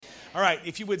All right,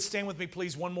 if you would stand with me,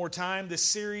 please, one more time. This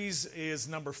series is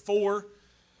number 4,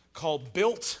 called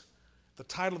Built. The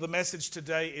title of the message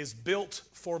today is Built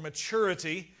for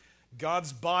Maturity,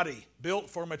 God's Body. Built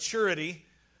for Maturity,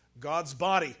 God's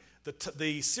Body.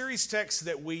 The series text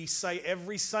that we say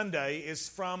every Sunday is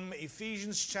from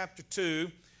Ephesians chapter 2,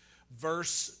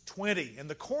 verse 20. And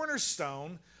the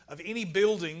cornerstone of any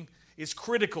building is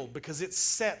critical because it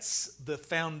sets the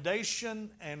foundation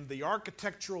and the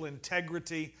architectural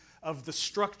integrity of the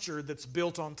structure that's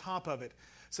built on top of it.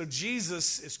 So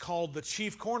Jesus is called the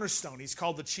chief cornerstone. He's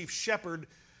called the chief shepherd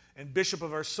and bishop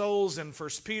of our souls. In 1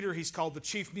 Peter, he's called the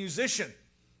chief musician.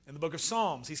 In the book of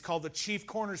Psalms, he's called the chief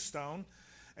cornerstone.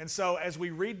 And so as we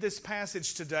read this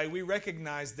passage today, we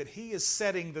recognize that he is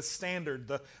setting the standard,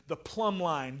 the plumb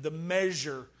line, the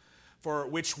measure for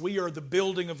which we are the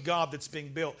building of God that's being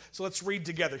built. So let's read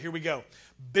together. Here we go.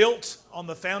 Built on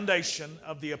the foundation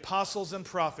of the apostles and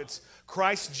prophets,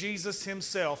 Christ Jesus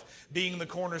himself being the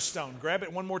cornerstone. Grab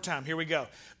it one more time. Here we go.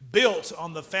 Built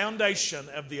on the foundation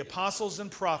of the apostles and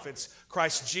prophets,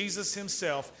 Christ Jesus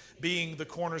himself being the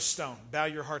cornerstone. Bow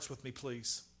your hearts with me,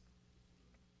 please.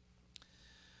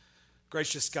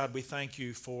 Gracious God, we thank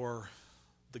you for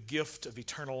the gift of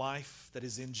eternal life that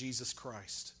is in Jesus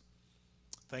Christ.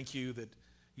 Thank you that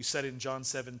you said in John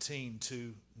 17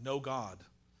 to know God,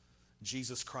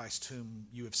 Jesus Christ whom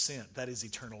you have sent. That is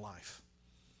eternal life.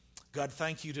 God,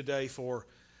 thank you today for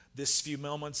this few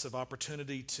moments of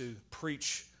opportunity to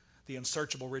preach the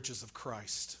unsearchable riches of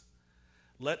Christ.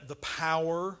 Let the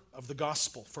power of the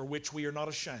gospel, for which we are not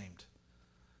ashamed,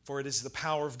 for it is the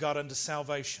power of God unto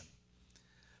salvation.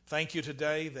 Thank you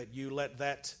today that you let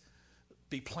that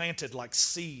be planted like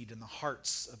seed in the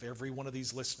hearts of every one of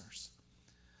these listeners.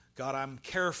 God, I'm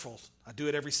careful. I do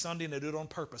it every Sunday and I do it on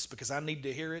purpose because I need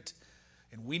to hear it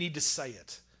and we need to say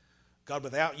it. God,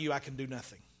 without you, I can do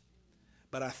nothing.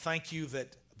 But I thank you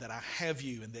that I have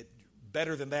you and that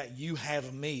better than that, you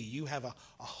have me. You have a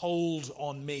hold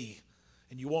on me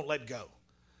and you won't let go.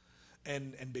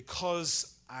 And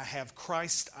because I have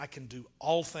Christ, I can do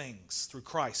all things through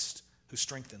Christ who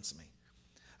strengthens me.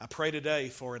 I pray today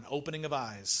for an opening of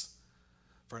eyes,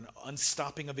 for an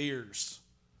unstopping of ears,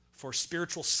 for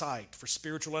spiritual sight, for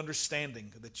spiritual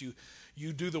understanding, that you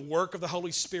do the work of the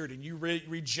Holy Spirit and you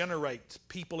regenerate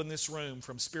people in this room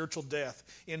from spiritual death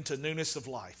into newness of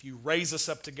life. You raise us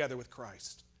up together with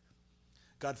Christ.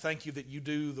 God, thank you that you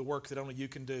do the work that only you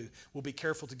can do. We'll be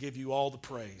careful to give you all the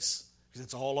praise because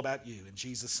it's all about you. In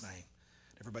Jesus' name.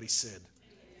 Everybody said.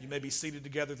 You may be seated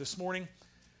together this morning.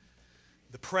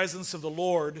 The presence of the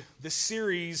Lord. This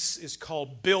series is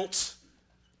called Built.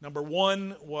 Number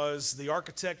 1 was the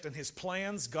architect and his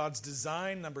plans, God's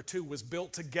design. Number 2 was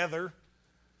built together,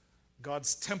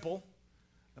 God's temple.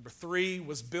 Number 3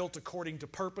 was built according to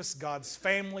purpose, God's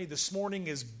family. This morning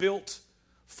is built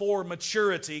for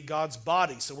maturity, God's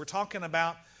body. So we're talking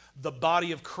about the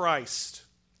body of Christ.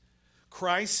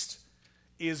 Christ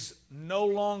is no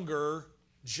longer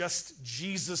just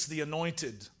Jesus the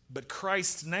anointed, but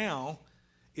Christ now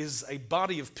is a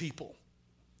body of people.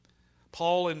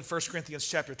 Paul in 1 Corinthians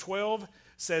chapter 12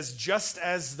 says, just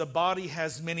as the body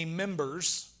has many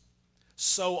members,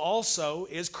 so also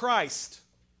is Christ.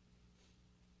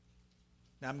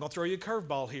 Now I'm going to throw you a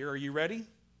curveball here. Are you ready?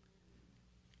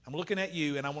 I'm looking at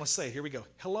you and I want to say, here we go.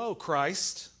 Hello,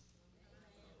 Christ.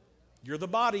 You're the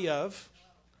body of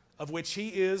which he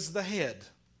is the head.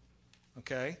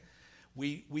 Okay?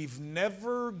 We've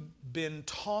never been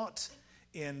taught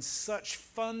in such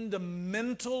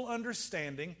fundamental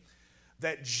understanding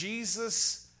that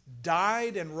Jesus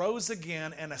died and rose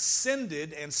again and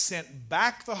ascended and sent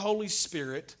back the Holy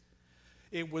Spirit.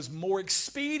 It was more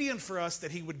expedient for us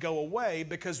that he would go away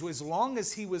because as long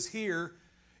as he was here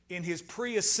in his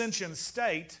pre-ascension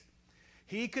state,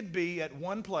 he could be at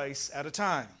one place at a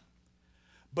time.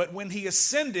 But when he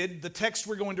ascended, the text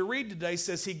we're going to read today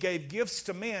says he gave gifts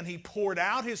to men. He poured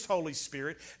out his Holy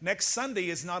Spirit. Next Sunday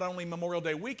is not only Memorial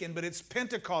Day weekend, but it's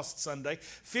Pentecost Sunday,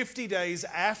 50 days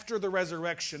after the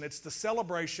resurrection. It's the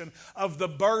celebration of the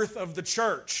birth of the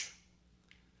church.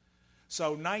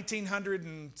 So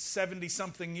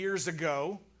 1970-something years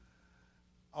ago,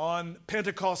 on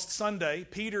Pentecost Sunday,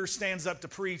 Peter stands up to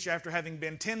preach after having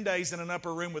been 10 days in an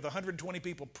upper room with 120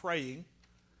 people praying.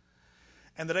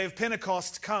 And the day of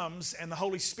Pentecost comes and the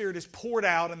Holy Spirit is poured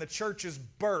out and the church is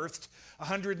birthed.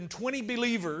 120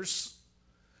 believers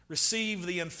receive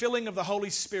the infilling of the Holy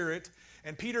Spirit,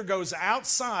 and Peter goes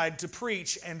outside to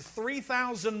preach, and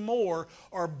 3,000 more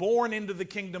are born into the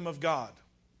kingdom of God.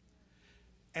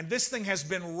 And this thing has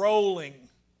been rolling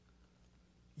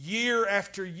year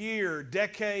after year,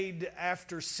 decade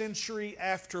after century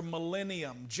after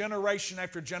millennium, generation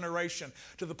after generation,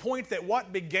 to the point that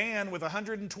what began with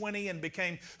 120 and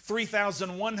became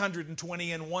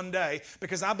 3,120 in one day,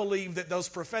 because I believe that those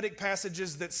prophetic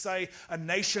passages that say a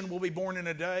nation will be born in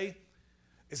a day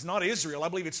is not Israel. I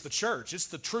believe it's the church. It's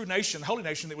the true nation, holy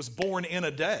nation that was born in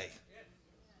a day.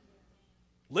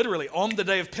 Literally, on the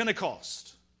day of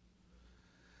Pentecost.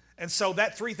 And so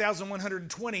that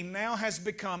 3,120 now has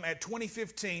become, at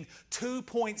 2015,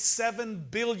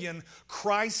 2.7 billion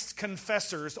Christ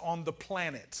confessors on the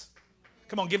planet.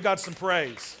 Come on, give God some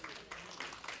praise.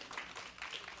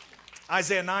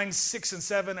 Isaiah 9, 6 and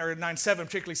 7, or 9, 7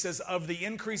 particularly says, of the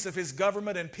increase of his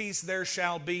government and peace there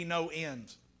shall be no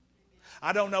end.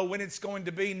 I don't know when it's going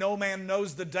to be. No man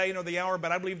knows the day nor the hour,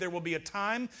 but I believe there will be a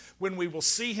time when we will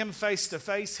see him face to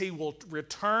face. He will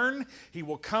return. He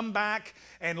will come back.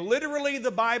 And literally the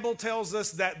Bible tells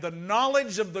us that the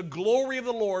knowledge of the glory of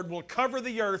the Lord will cover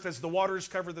the earth as the waters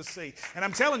cover the sea. And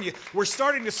I'm telling you, we're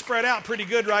starting to spread out pretty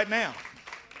good right now.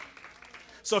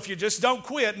 So if you just don't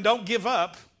quit and don't give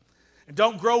up, and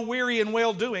don't grow weary in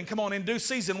well-doing, come on, in due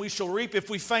season we shall reap if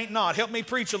we faint not. Help me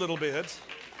preach a little bit.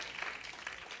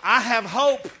 I have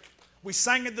hope. We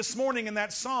sang it this morning in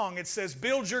that song. It says,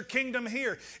 build your kingdom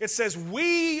here. It says,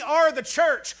 we are the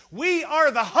church. We are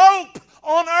the hope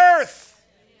on earth.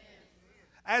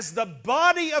 As the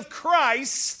body of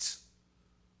Christ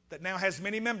that now has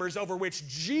many members, over which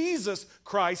Jesus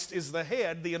Christ is the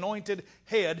head, the anointed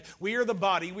head. We are the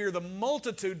body. We are the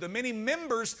multitude, the many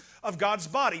members of God's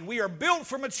body. We are built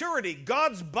for maturity.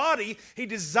 God's body, He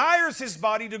desires His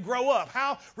body to grow up.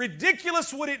 How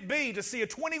ridiculous would it be to see a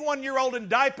 21-year-old in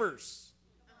diapers?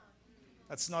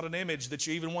 That's not an image that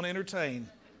you even want to entertain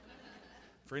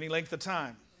for any length of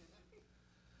time.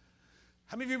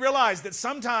 How many of you realize that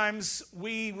sometimes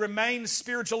we remain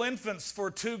spiritual infants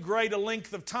for too great a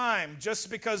length of time? Just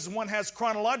because one has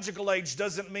chronological age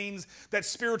doesn't mean that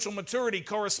spiritual maturity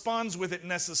corresponds with it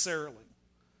necessarily.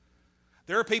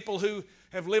 There are people who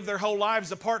have lived their whole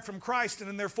lives apart from Christ and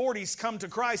in their 40s come to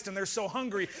Christ and they're so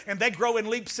hungry and they grow in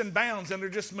leaps and bounds and they're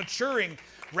just maturing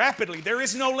rapidly. There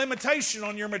is no limitation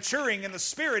on your maturing in the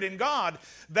Spirit in God.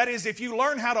 That is, if you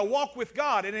learn how to walk with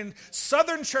God. And in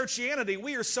Southern churchianity,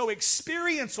 we are so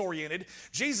experience-oriented.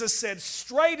 Jesus said,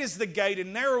 straight is the gate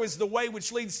and narrow is the way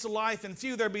which leads to life, and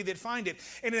few there be that find it.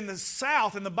 And in the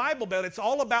South, in the Bible Belt, it's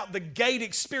all about the gate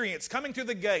experience, coming through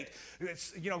the gate.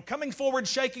 It's, coming forward,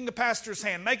 shaking a pastor's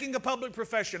hand, making a public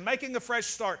profession, making a fresh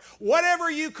start,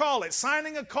 whatever you call it,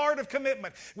 signing a card of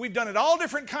commitment. We've done it all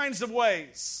different kinds of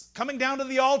ways. Coming down to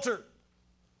the altar.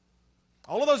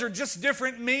 All of those are just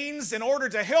different means in order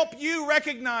to help you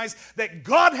recognize that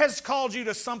God has called you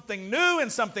to something new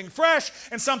and something fresh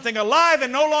and something alive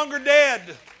and no longer dead.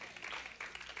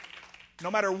 No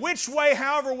matter which way,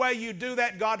 however way you do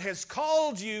that, God has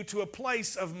called you to a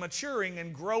place of maturing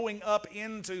and growing up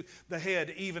into the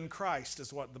head, even Christ,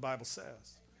 is what the Bible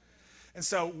says. And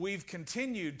so we've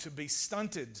continued to be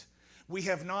stunted. We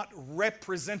have not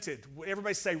represented.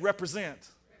 Everybody say represent.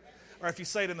 Or if you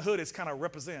say it in the hood, it's kind of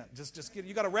represent. Just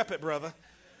you got to rep it, brother.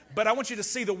 But I want you to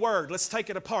see the word. Let's take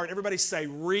it apart. Everybody say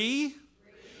re-present.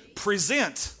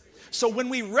 So when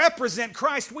we represent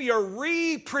Christ, we are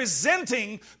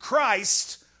representing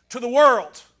Christ to the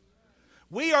world.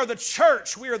 We are the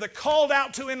church. We are the called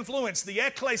out to influence, the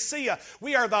ecclesia.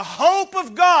 We are the hope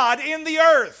of God in the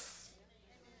earth.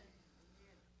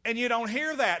 And you don't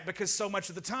hear that because so much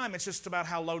of the time it's just about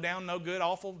how low down, no good,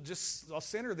 awful, just a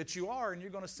sinner that you are, and you're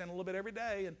going to sin a little bit every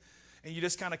day. And you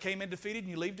just kind of came in defeated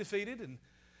and you leave defeated. And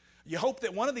you hope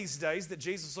that one of these days that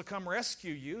Jesus will come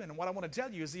rescue you. And what I want to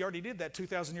tell you is He already did that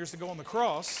 2,000 years ago on the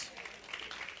cross.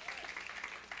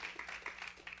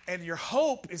 And your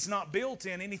hope is not built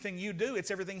in anything you do. It's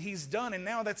everything He's done. And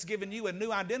now that's given you a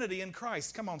new identity in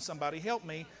Christ. Come on, somebody, help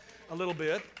me a little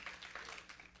bit.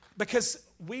 Because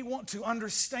we want to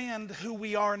understand who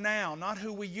we are now, not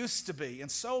who we used to be. And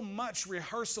so much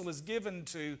rehearsal is given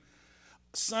to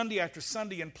Sunday after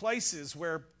Sunday in places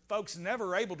where folks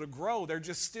never able to grow. They're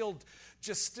just still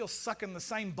sucking the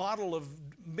same bottle of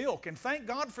milk. And thank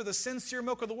God for the sincere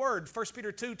milk of the Word. 1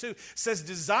 Peter 2:2 says,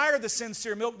 desire the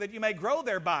sincere milk that you may grow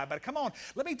thereby. But come on,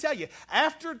 let me tell you,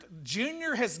 after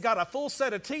Junior has got a full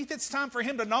set of teeth, it's time for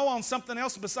him to gnaw on something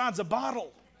else besides a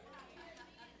bottle.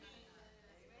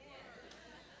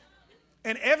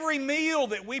 And every meal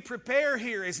that we prepare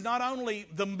here is not only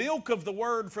the milk of the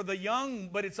Word for the young,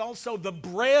 but it's also the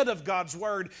bread of God's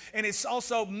Word. And it's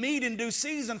also meat in due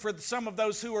season for some of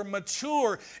those who are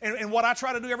mature. And what I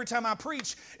try to do every time I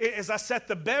preach is I set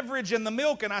the beverage and the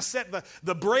milk, and I set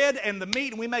the bread and the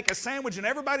meat, and we make a sandwich, and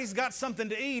everybody's got something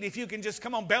to eat. If you can just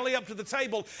come on, belly up to the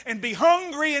table and be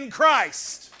hungry in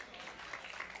Christ.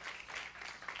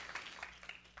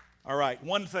 All right,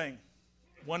 one thing.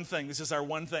 One thing. This is our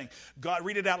one thing. God,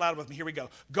 read it out loud with me. Here we go.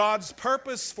 God's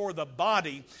purpose for the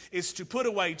body is to put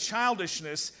away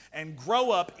childishness and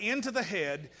grow up into the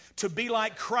head to be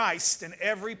like Christ in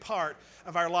every part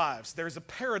of our lives. There's a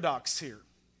paradox here.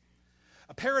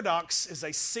 A paradox is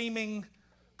a seeming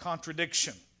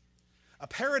contradiction. A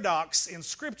paradox in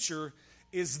Scripture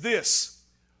is this.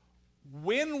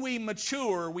 When we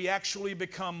mature, we actually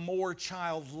become more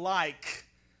childlike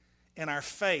in our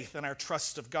faith and our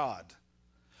trust of God.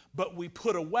 But we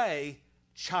put away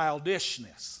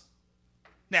childishness.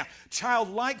 Now,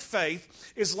 childlike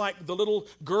faith is like the little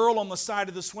girl on the side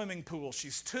of the swimming pool.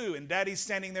 She's 2, and Daddy's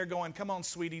standing there going, "Come on,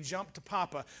 sweetie, jump to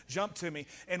Papa, jump to me."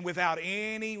 And without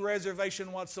any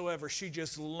reservation whatsoever, she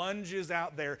just lunges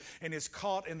out there and is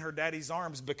caught in her daddy's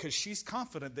arms because she's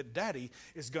confident that Daddy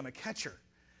is going to catch her.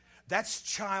 That's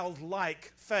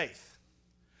childlike faith.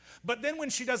 But then when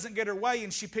she doesn't get her way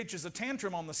and she pitches a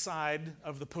tantrum on the side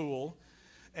of the pool,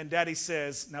 and Daddy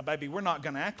says, "Now, baby, we're not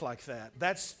going to act like that."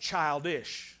 That's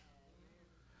childish.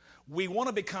 We want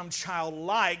to become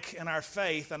childlike in our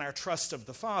faith and our trust of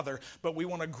the Father, but we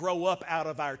want to grow up out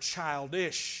of our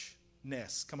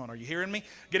childishness. Come on, are you hearing me?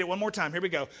 Get it one more time. Here we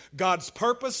go. God's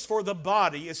purpose for the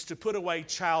body is to put away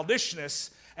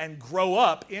childishness and grow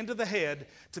up into the head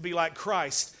to be like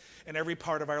Christ in every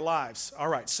part of our lives. All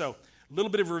right, so a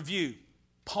little bit of review.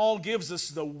 Paul gives us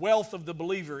the wealth of the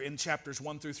believer in chapters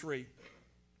 1 through 3.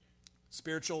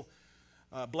 Spiritual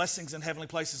blessings in heavenly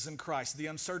places in Christ, the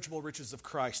unsearchable riches of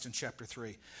Christ in chapter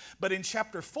 3. But in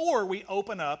chapter 4, we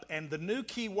open up, and the new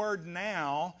key word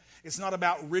now is not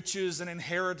about riches and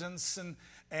inheritance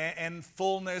and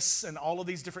fullness and all of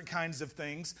these different kinds of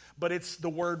things, but it's the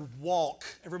word walk.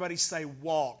 Everybody say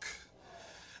walk.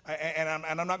 And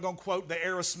I'm not going to quote the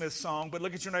Aerosmith song, but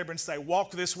look at your neighbor and say,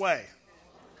 "Walk this way."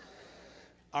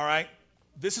 All right?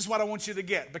 This is what I want you to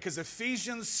get, because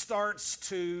Ephesians starts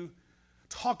to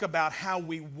talk about how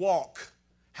we walk,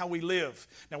 how we live.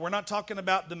 Now, we're not talking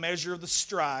about the measure of the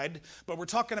stride, but we're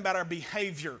talking about our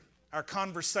behavior, our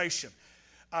conversation.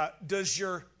 Does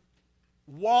your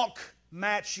walk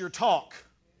match your talk?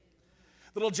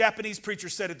 The little Japanese preacher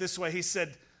said it this way. He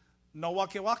said, "No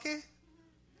wake-wake,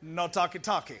 no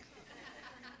talkie-talkie."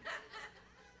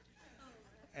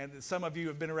 And some of you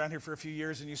have been around here for a few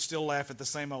years and you still laugh at the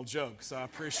same old joke, so I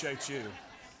appreciate you.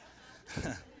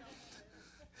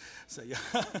 So, yeah.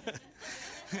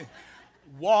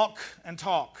 Walk and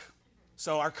talk.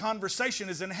 So our conversation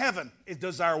is in heaven.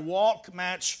 Does our walk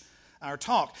match our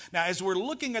talk? Now, as we're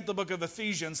looking at the book of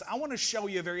Ephesians, I want to show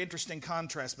you a very interesting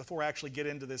contrast before I actually get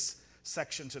into this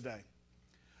section today.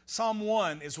 Psalm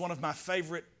 1 is one of my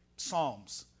favorite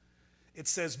psalms. It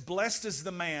says, "Blessed is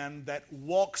the man that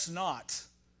walks not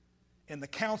in the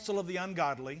counsel of the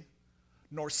ungodly,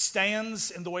 nor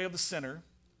stands in the way of the sinner,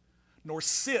 nor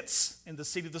sits in the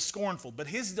seat of the scornful. But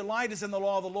his delight is in the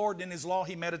law of the Lord, and in his law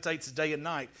he meditates day and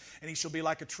night. And he shall be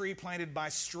like a tree planted by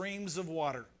streams of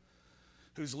water,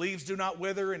 whose leaves do not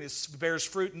wither, and it bears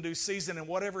fruit in due season, and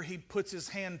whatever he puts his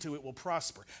hand to, it will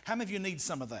prosper." How many of you need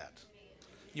some of that?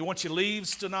 You want your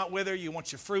leaves to not wither. You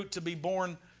want your fruit to be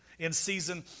born in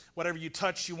season. Whatever you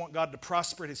touch, you want God to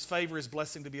prosper it, his favor, his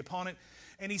blessing to be upon it.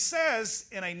 And he says,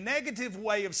 in a negative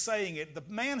way of saying it, the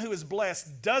man who is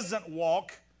blessed doesn't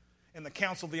walk in the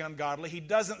counsel of the ungodly. He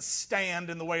doesn't stand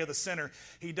in the way of the sinner.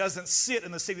 He doesn't sit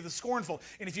in the seat of the scornful.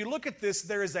 And if you look at this,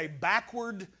 there is a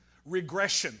backward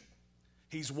regression.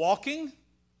 He's walking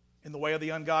in the way of the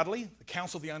ungodly, the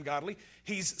counsel of the ungodly.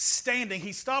 He's standing.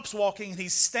 He stops walking and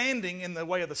he's standing in the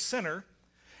way of the sinner.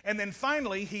 And then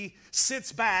finally, he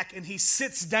sits back and he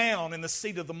sits down in the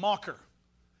seat of the mocker.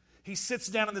 He sits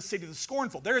down in the seat of the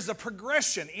scornful. There is a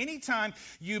progression. Anytime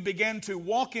you begin to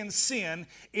walk in sin,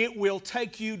 it will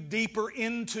take you deeper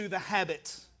into the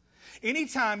habit.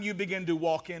 Anytime you begin to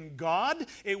walk in God,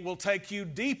 it will take you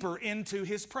deeper into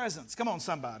his presence. Come on,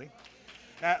 somebody.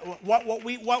 What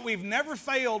we've never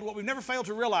failed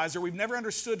to realize, or we've never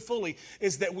understood fully,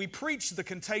 is that we preach the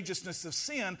contagiousness of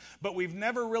sin, but we've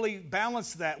never really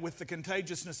balanced that with the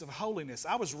contagiousness of holiness.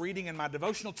 I was reading in my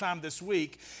devotional time this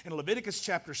week in Leviticus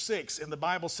chapter 6, and the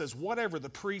Bible says, "Whatever the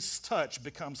priests touch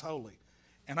becomes holy."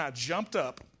 And I jumped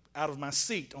up out of my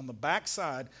seat on the back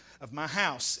side of my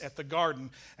house at the garden,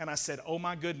 and I said, oh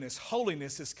my goodness,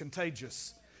 holiness is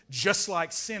contagious, just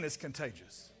like sin is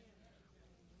contagious.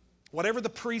 Whatever the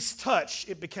priest touched,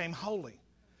 it became holy.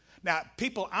 Now,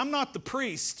 people, I'm not the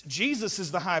priest. Jesus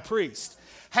is the high priest.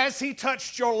 Has he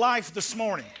touched your life this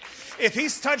morning? If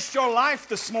he's touched your life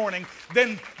this morning,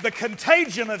 then the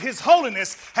contagion of his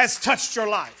holiness has touched your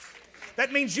life.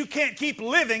 That means you can't keep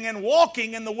living and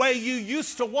walking in the way you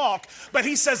used to walk. But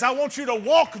he says, I want you to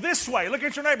walk this way. Look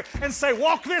at your neighbor and say,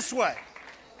 walk this way.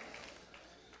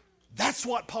 That's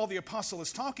what Paul the Apostle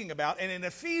is talking about. And in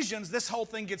Ephesians, this whole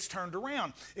thing gets turned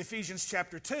around. Ephesians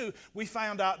chapter 2, we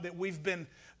found out that we've been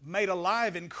made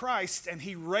alive in Christ, and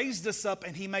he raised us up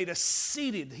and he made us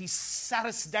seated. He sat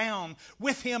us down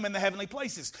with him in the heavenly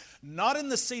places. Not in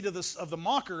the seat of the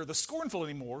mocker or the scornful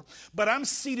anymore, but I'm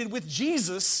seated with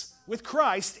Jesus, with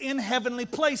Christ, in heavenly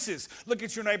places. Look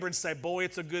at your neighbor and say, boy,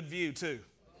 it's a good view too.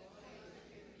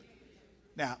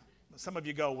 Now, some of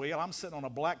you go, well, I'm sitting on a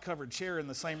black covered chair in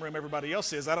the same room everybody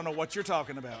else is. I don't know what you're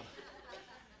talking about.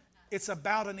 It's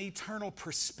about an eternal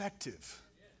perspective.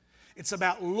 It's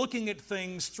about looking at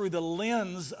things through the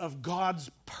lens of God's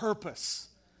purpose.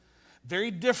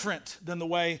 Very different than the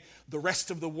way the rest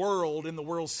of the world in the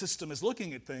world system is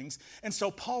looking at things. And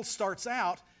so Paul starts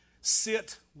out,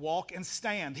 sit, walk, and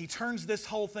stand. He turns this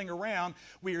whole thing around.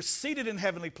 We are seated in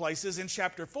heavenly places. In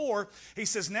chapter 4, he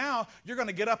says, now you're going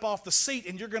to get up off the seat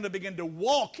and you're going to begin to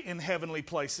walk in heavenly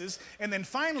places. And then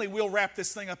finally, we'll wrap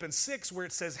this thing up in 6 where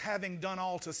it says, having done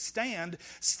all to stand,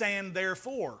 stand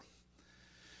therefore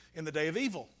in the day of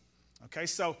evil. Okay,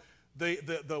 so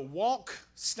the walk,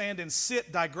 stand, and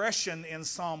sit digression in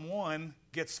Psalm 1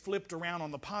 gets flipped around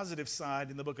on the positive side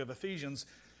in the book of Ephesians,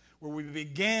 where we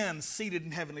began seated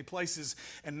in heavenly places,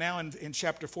 and now in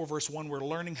chapter 4, verse 1, we're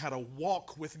learning how to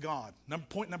walk with God.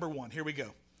 Point number 1, here we go.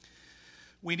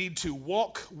 We need to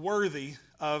walk worthy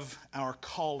of our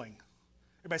calling.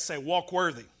 Everybody say, walk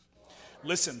worthy.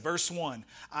 Listen, verse 1.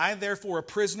 I, therefore, a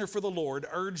prisoner for the Lord,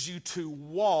 urge you to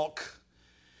walk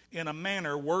in a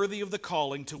manner worthy of the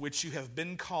calling to which you have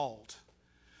been called,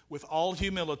 with all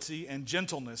humility and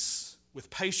gentleness, with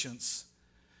patience,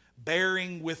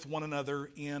 bearing with one another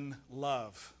in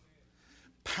love.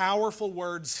 Powerful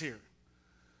words here.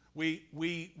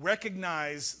 We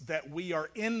recognize that we are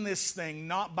in this thing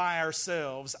not by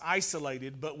ourselves,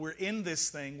 isolated, but we're in this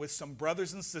thing with some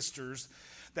brothers and sisters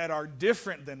that are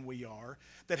different than we are,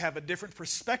 that have a different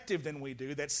perspective than we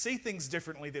do, that see things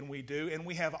differently than we do, and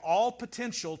we have all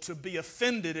potential to be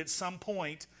offended at some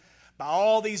point by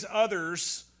all these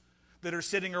others that are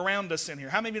sitting around us in here.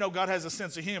 How many of you know God has a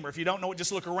sense of humor? If you don't know it,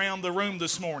 just look around the room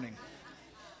this morning.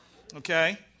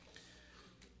 Okay?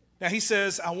 Now he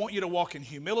says, I want you to walk in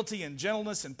humility and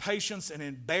gentleness and patience and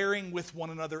in bearing with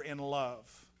one another in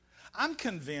love. I'm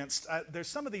convinced, there's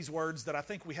some of these words that I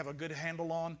think we have a good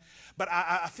handle on, but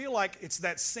I feel like it's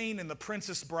that scene in The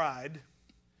Princess Bride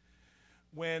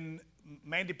when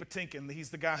Mandy Patinkin, he's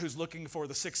the guy who's looking for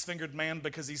the six-fingered man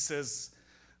because he says,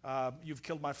 you've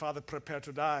killed my father, prepare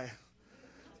to die.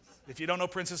 If you don't know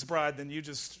Princess Bride, then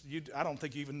I don't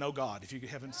think you even know God if you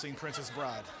haven't seen Princess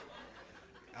Bride.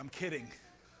 I'm kidding.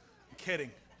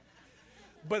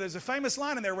 But there's a famous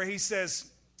line in there where he says,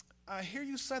 I hear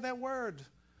you say that word,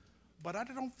 but I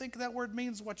don't think that word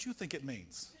means what you think it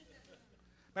means.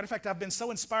 Matter of fact, I've been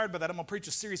so inspired by that, I'm going to preach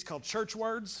a series called Church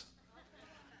Words.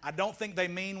 I don't think they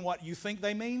mean what you think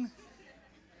they mean.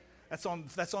 That's on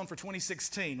for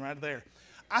 2016 right there.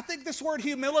 I think this word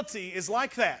humility is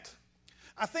like that.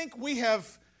 I think we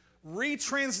have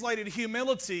retranslated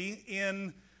humility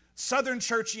in Southern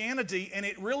churchianity, and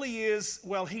it really is,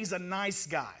 well, he's a nice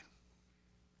guy.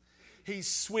 He's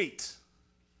sweet.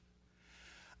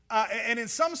 And in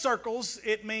some circles,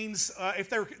 it means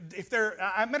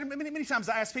many times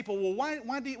I ask people, well,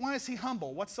 why is he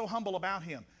humble? What's so humble about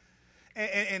him?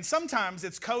 And sometimes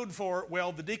it's code for,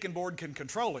 well, the deacon board can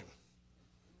control him.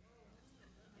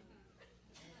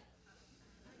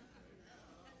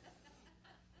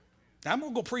 Now, I'm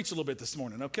going to go preach a little bit this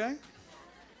morning, okay?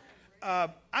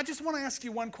 I just want to ask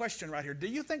you one question right here. Do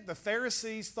you think the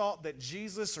Pharisees thought that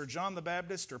Jesus or John the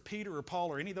Baptist or Peter or Paul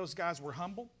or any of those guys were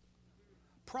humble?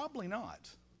 Probably not.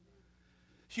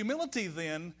 Humility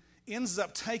then ends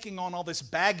up taking on all this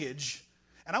baggage.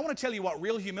 And I want to tell you what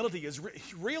real humility is.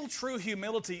 Real true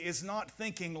humility is not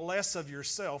thinking less of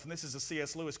yourself. And this is a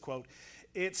C.S. Lewis quote.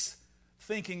 It's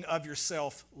thinking of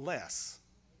yourself less.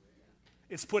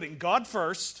 It's putting God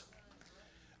first,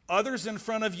 others in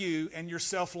front of you, and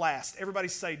yourself last. Everybody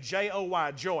say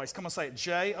J-O-Y, Joyce. Come on, say it.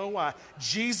 J-O-Y.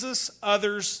 Jesus,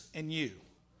 others, and you.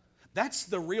 That's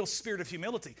the real spirit of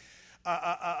humility.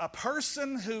 A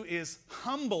person who is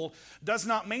humble does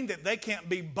not mean that they can't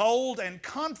be bold and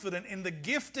confident in the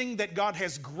gifting that God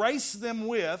has graced them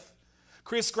with.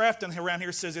 Chris Grafton around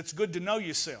here says it's good to know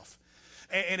yourself.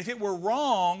 And if it were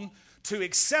wrong to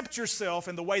accept yourself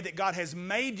in the way that God has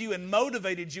made you and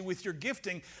motivated you with your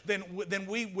gifting, then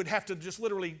we would have to just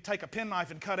literally take a penknife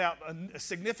and cut out a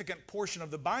significant portion of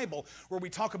the Bible where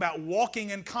we talk about walking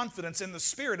in confidence in the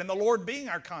Spirit and the Lord being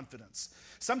our confidence.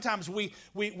 Sometimes we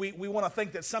want to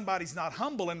think that somebody's not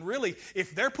humble, and really,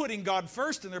 if they're putting God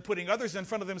first and they're putting others in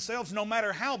front of themselves, no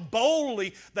matter how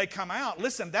boldly they come out,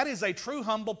 listen, that is a true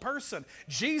humble person.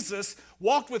 Jesus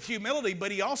walked with humility, but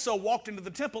he also walked into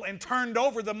the temple and turned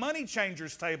over the money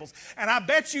changers' tables. And I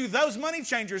bet you those money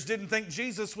changers didn't think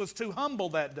Jesus was too humble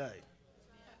that day.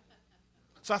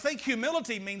 So I think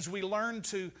humility means we learn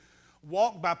to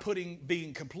walk by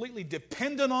being completely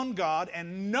dependent on God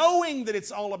and knowing that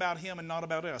it's all about Him and not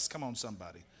about us. Come on,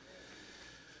 somebody.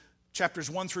 Chapters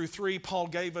 1 through 3, Paul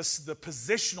gave us the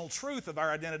positional truth of our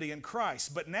identity in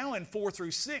Christ. But now in 4 through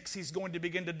 6, he's going to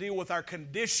begin to deal with our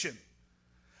condition.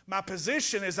 My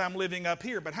position is I'm living up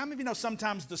here. But how many of you know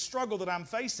sometimes the struggle that I'm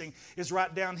facing is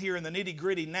right down here in the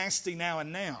nitty-gritty, nasty now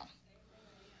and now?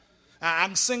 I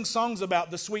can sing songs about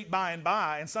the sweet by and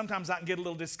by, and sometimes I can get a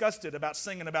little disgusted about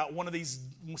singing about one of these,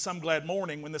 some glad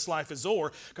morning when this life is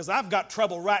o'er, because I've got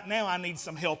trouble right now I need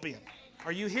some help in.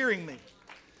 Are you hearing me?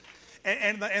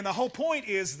 And the whole point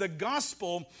is the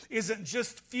gospel isn't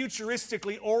just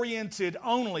futuristically oriented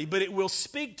only, but it will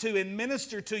speak to and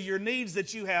minister to your needs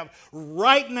that you have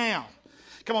right now.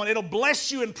 Come on, it'll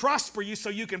bless you and prosper you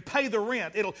so you can pay the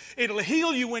rent. It'll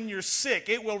heal you when you're sick.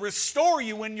 It will restore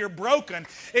you when you're broken.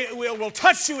 It will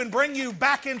touch you and bring you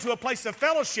back into a place of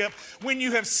fellowship when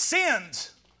you have sinned.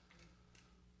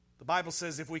 The Bible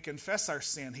says if we confess our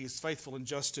sin, He is faithful and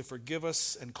just to forgive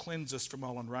us and cleanse us from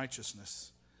all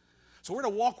unrighteousness. So we're to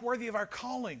walk worthy of our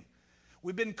calling.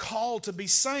 We've been called to be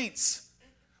saints.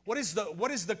 What is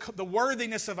the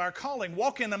worthiness of our calling?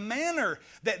 Walk in a manner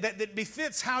that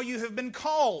befits how you have been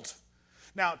called.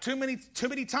 Now, too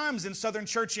many times in Southern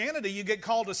churchianity, you get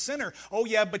called a sinner. Oh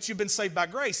yeah, but you've been saved by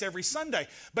grace every Sunday.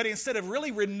 But instead of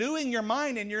really renewing your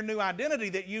mind in your new identity,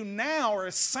 that you now are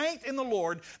a saint in the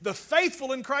Lord, the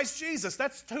faithful in Christ Jesus.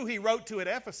 That's who he wrote to at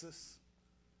Ephesus.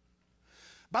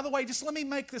 By the way, just let me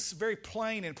make this very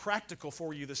plain and practical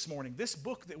for you this morning. This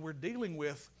book that we're dealing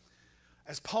with,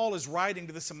 as Paul is writing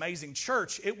to this amazing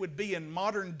church, it would be in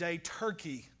modern-day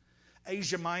Turkey,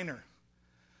 Asia Minor.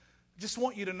 I just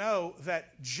want you to know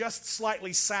that just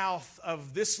slightly south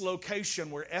of this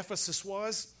location where Ephesus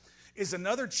was is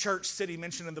another church city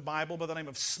mentioned in the Bible by the name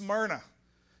of Smyrna.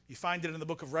 You find it in the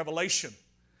book of Revelation.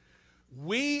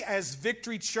 We as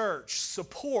Victory Church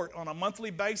support on a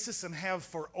monthly basis and have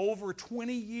for over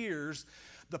 20 years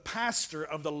the pastor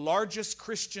of the largest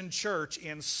Christian church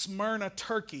in Smyrna,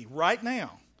 Turkey, right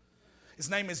now. His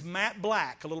name is Matt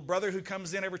Black, a little brother who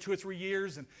comes in every 2 or 3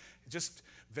 years and just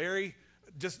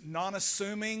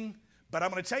non-assuming. But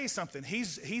I'm going to tell you something.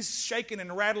 He's shaking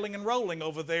and rattling and rolling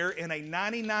over there in a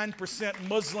 99%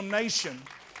 Muslim nation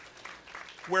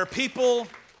where people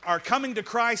are coming to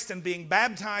Christ and being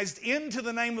baptized into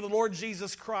the name of the Lord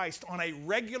Jesus Christ on a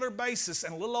regular basis.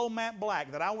 And little old Matt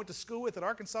Black that I went to school with at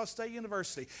Arkansas State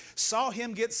University saw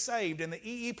him get saved in the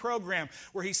EE program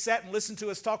where he sat and listened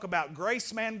to us talk about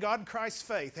grace, man, God, Christ,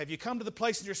 faith. Have you come to the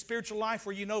place in your spiritual life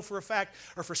where you know for a fact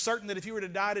or for certain that if you were to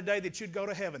die today that you'd go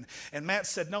to heaven? And Matt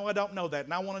said, no, I don't know that,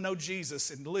 and I want to know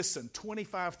Jesus. And listen,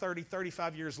 25, 30,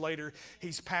 35 years later,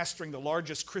 he's pastoring the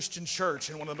largest Christian church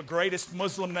in one of the greatest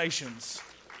Muslim nations.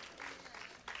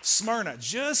 Smyrna,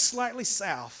 just slightly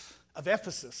south of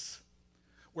Ephesus,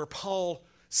 where Paul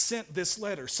sent this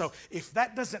letter. So if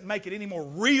that doesn't make it any more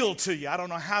real to you, I don't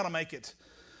know how to make it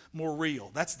more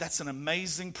real. That's an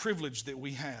amazing privilege that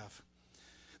we have.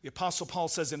 The Apostle Paul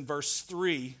says in verse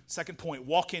 3, second point,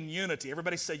 walk in unity.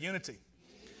 Everybody say unity.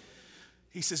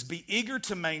 He says, be eager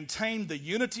to maintain the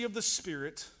unity of the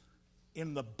Spirit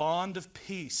in the bond of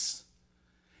peace.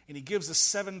 And he gives us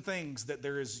 7 things that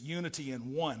there is unity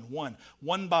in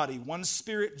one body, one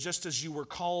spirit, just as you were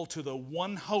called to the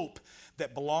one hope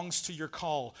that belongs to your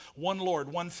call. One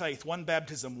Lord, one faith, one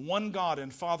baptism, one God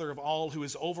and Father of all, who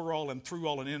is over all and through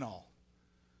all and in all.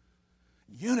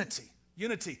 Unity.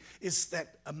 Unity is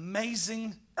that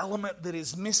amazing element that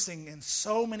is missing in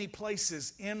so many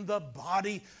places in the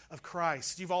body of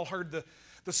Christ. You've all heard the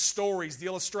stories, the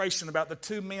illustration about the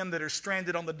 2 men that are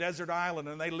stranded on the desert island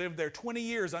and they live there 20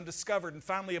 years undiscovered, and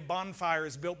finally a bonfire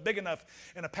is built big enough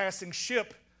and a passing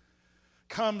ship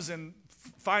comes and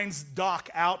finds Doc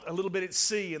out a little bit at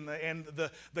sea, and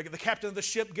the captain of the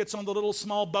ship gets on the little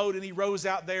small boat, and he rows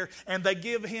out there, and they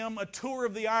give him a tour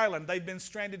of the island. They've been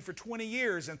stranded for 20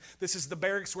 years, and this is the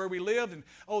barracks where we lived, and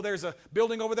there's a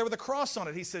building over there with a cross on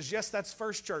it. He says, yes, that's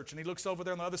First Church, and he looks over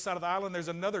there on the other side of the island, there's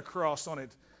another cross on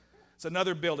it. It's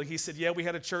another building. He said, yeah, we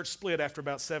had a church split after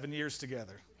about 7 years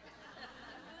together.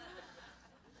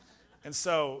 And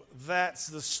so that's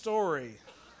the story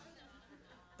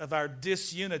of our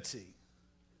disunity.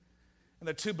 And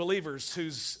the two believers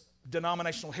whose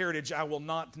denominational heritage I will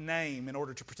not name in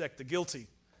order to protect the guilty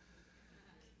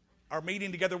are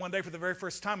meeting together one day for the very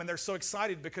first time, and they're so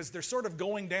excited because they're sort of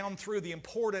going down through the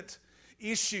important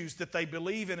issues that they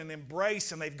believe in and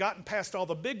embrace, and they've gotten past all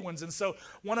the big ones. And so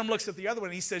one of them looks at the other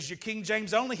one and he says, "You King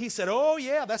James only?" He said, "Oh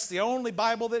yeah, that's the only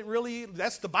Bible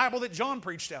that's the Bible that John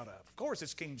preached out of. Of course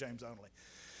it's King James only."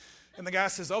 And the guy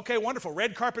says, "Okay, wonderful.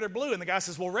 Red carpet or blue?" And the guy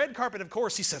says, "Well, red carpet, of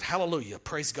course." He said, "Hallelujah,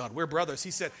 praise God, we're brothers." He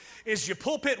said, "Is your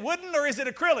pulpit wooden or is it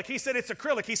acrylic?" He said, "It's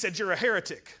acrylic." He said, "You're a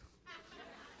heretic."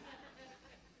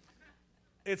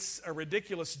 It's a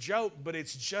ridiculous joke, but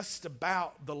it's just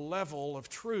about the level of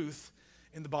truth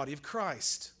in the body of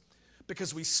Christ,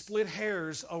 because we split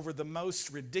hairs over the most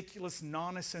ridiculous,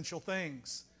 non-essential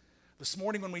things. This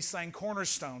morning when we sang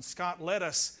Cornerstone, Scott led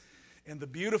us in the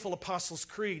beautiful Apostles'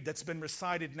 Creed that's been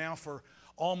recited now for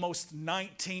almost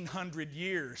 1900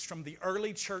 years from the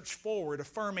early church forward,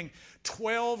 affirming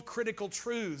 12 critical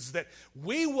truths that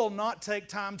we will not take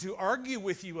time to argue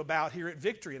with you about here at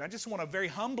Victory. And I just want to very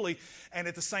humbly and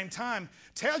at the same time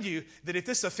tell you that if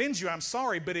this offends you, I'm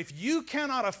sorry, but if you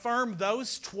cannot affirm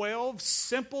those 12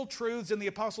 simple truths in the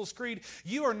Apostles' Creed,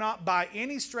 you are not by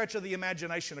any stretch of the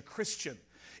imagination a Christian.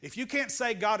 If you can't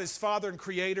say God is Father and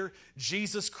Creator,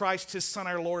 Jesus Christ, His Son,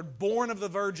 our Lord, born of the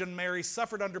Virgin Mary,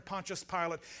 suffered under Pontius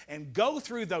Pilate, and go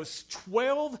through those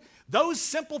 12, those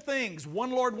simple things,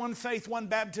 one Lord, one faith, one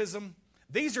baptism,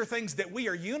 these are things that we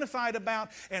are unified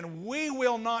about and we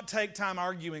will not take time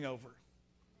arguing over.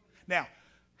 Now,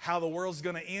 how the world's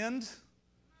going to end,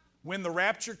 when the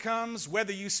rapture comes,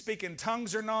 whether you speak in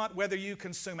tongues or not, whether you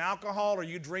consume alcohol or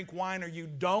you drink wine or you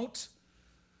don't,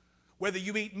 whether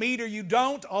you eat meat or you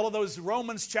don't, all of those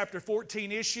Romans chapter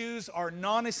 14 issues are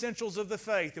non-essentials of the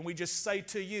faith. And we just say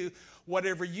to you,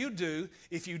 whatever you do,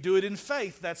 if you do it in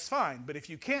faith, that's fine. But if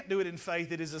you can't do it in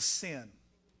faith, it is a sin.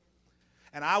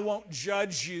 And I won't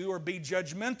judge you or be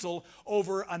judgmental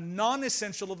over a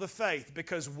non-essential of the faith,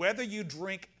 because whether you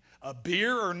drink a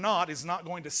beer or not is not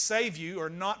going to save you or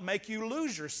not make you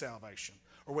lose your salvation.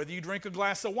 Or whether you drink a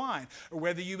glass of wine, or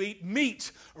whether you eat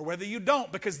meat, or whether you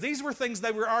don't, because these were things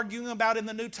they were arguing about in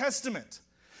the New Testament.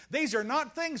 These are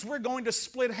not things we're going to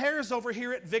split hairs over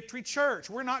here at Victory Church.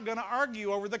 We're not going to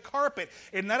argue over the carpet.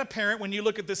 Isn't that apparent when you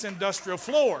look at this industrial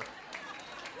floor?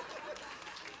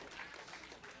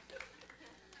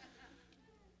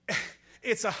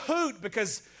 It's a hoot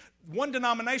because one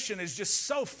denomination is just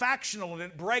so factional and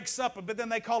it breaks up, but then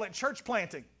they call it church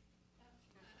planting.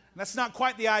 And that's not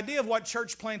quite the idea of what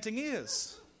church planting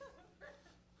is.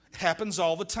 It happens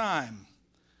all the time.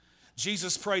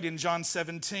 Jesus prayed in John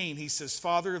 17. He says,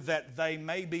 "Father, that they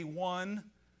may be one,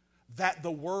 that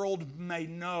the world may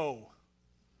know."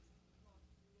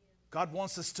 God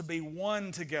wants us to be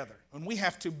one together. And we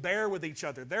have to bear with each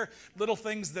other. There are little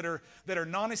things that are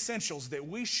non-essentials that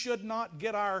we should not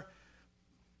get our...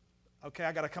 Okay,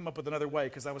 I got to come up with another way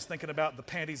because I was thinking about the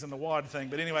panties and the wad thing.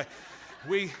 But anyway,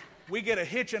 we get a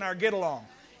hitch in our get-along.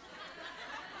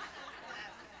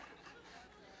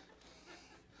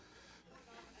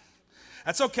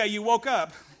 That's okay, you woke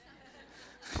up.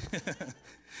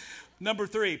 Number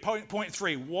 3, point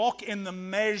 3, walk in the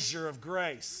measure of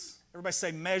grace. Everybody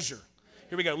say measure.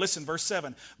 Here we go. Listen, verse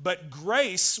 7. "But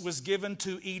grace was given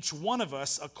to each one of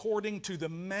us according to the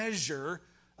measure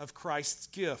of Christ's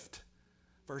gift."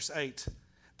 Verse 8.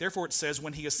 "Therefore it says,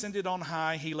 when He ascended on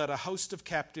high, He led a host of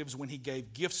captives when He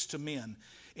gave gifts to men.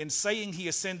 In saying He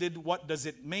ascended, what does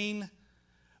it mean?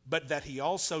 But that He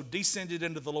also descended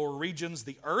into the lower regions,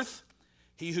 the earth.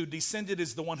 He who descended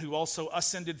is the one who also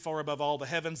ascended far above all the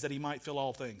heavens, that He might fill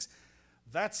all things."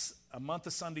 That's a month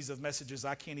of Sundays of messages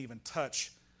I can't even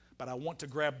touch, but I want to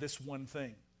grab this one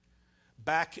thing.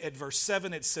 Back at verse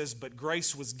 7, it says, "But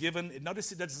grace was given."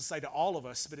 Notice it doesn't say to all of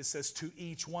us, but it says to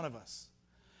each one of us.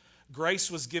 Grace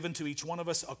was given to each one of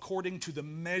us according to the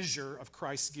measure of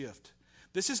Christ's gift.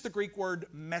 This is the Greek word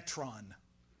metron.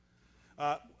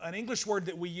 An English word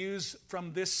that we use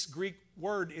from this Greek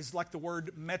word is like the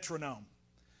word metronome.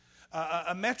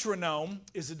 A metronome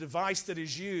is a device that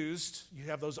is used. You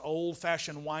have those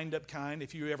old-fashioned wind-up kind.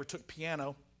 If you ever took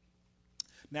piano,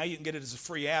 now you can get it as a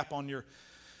free app on your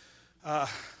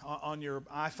on your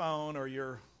iPhone or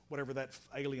your whatever that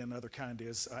alien other kind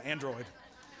is, Android.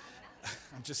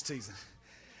 I'm just teasing.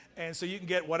 And so you can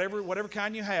get whatever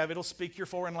kind you have. It'll speak your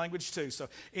foreign language too. So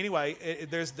anyway,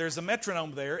 there's a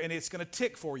metronome there, and it's going to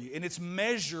tick for you, and it's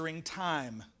measuring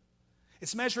time.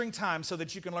 It's measuring time so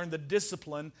that you can learn the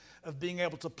discipline of being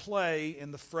able to play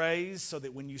in the phrase so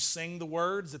that when you sing the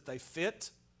words that they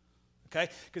fit. Okay?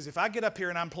 Because if I get up here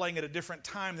and I'm playing at a different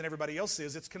time than everybody else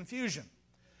is, it's confusion.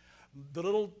 The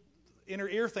little inner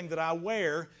ear thing that I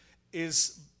wear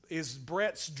is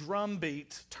Brett's drum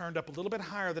beat turned up a little bit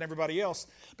higher than everybody else,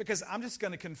 because I'm just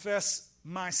going to confess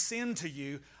my sin to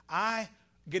you. I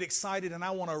get excited and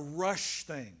I want to rush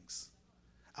things.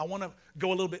 I want to go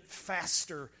a little bit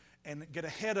faster and get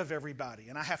ahead of everybody.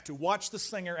 And I have to watch the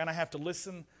singer and I have to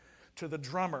listen to the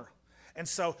drummer. And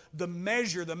so the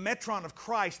measure, the metron of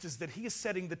Christ is that He is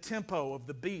setting the tempo of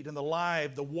the beat and the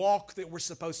walk that we're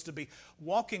supposed to be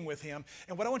walking with Him.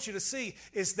 And what I want you to see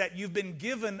is that you've been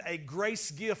given a grace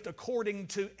gift according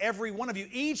to every one of you,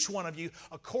 each one of you,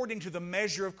 according to the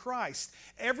measure of Christ.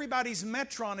 Everybody's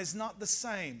metron is not the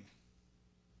same.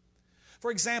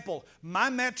 For example, my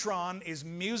metron is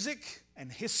music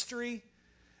and history.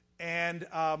 And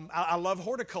I love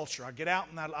horticulture. I get out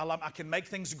and I can make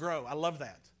things grow. I love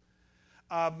that.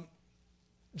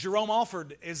 Jerome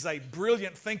Alford is a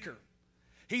brilliant thinker.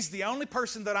 He's the only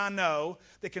person that I know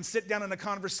that can sit down in a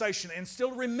conversation and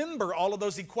still remember all of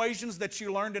those equations that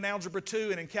you learned in Algebra 2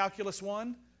 and in Calculus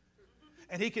 1.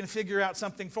 And he can figure out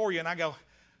something for you. And I go,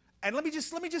 and let me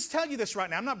just tell you this right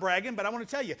now. I'm not bragging, but I want to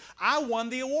tell you. I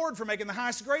won the award for making the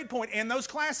highest grade point in those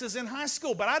classes in high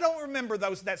school. But I don't remember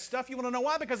that stuff. You want to know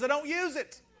why? Because I don't use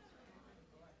it.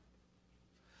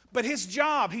 But his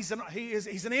job, he's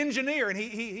an engineer, and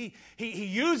he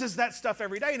uses that stuff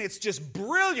every day, and it's just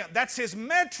brilliant. That's his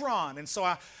metron. And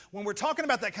so when we're talking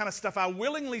about that kind of stuff, I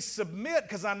willingly submit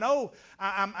because I know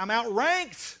I'm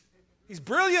outranked. He's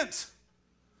brilliant.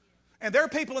 And there are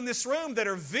people in this room that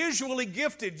are visually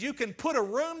gifted. You can put a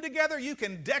room together, you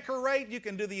can decorate, you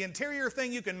can do the interior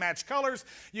thing, you can match colors,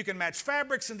 you can match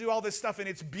fabrics and do all this stuff, and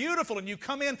it's beautiful. And you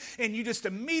come in and you just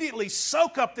immediately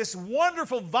soak up this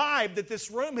wonderful vibe that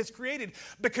this room has created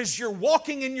because you're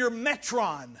walking in your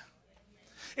metron.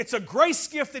 It's a grace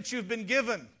gift that you've been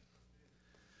given.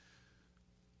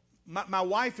 My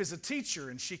wife is a teacher,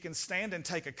 and she can stand and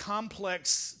take a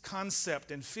complex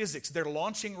concept in physics. They're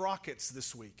launching rockets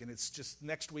this week, and it's just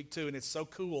next week too, and it's so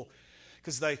cool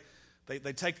because they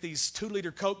take these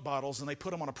 2-liter Coke bottles and they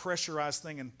put them on a pressurized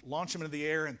thing and launch them into the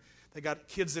air, and they got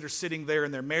kids that are sitting there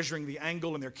and they're measuring the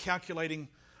angle and they're calculating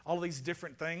all of these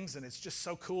different things, and it's just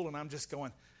so cool. And I'm just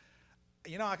going,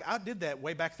 you know, I did that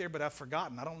way back there, but I've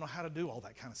forgotten. I don't know how to do all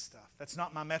that kind of stuff. That's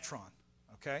not my metron,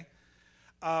 okay?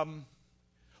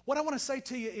 What I want to say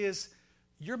to you is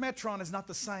your metron is not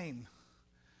the same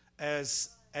as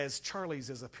Charlie's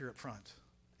is up here up front.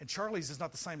 And Charlie's is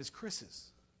not the same as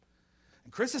Chris's.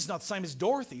 And Chris is not the same as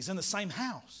Dorothy's in the same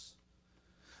house.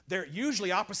 They're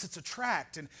usually opposites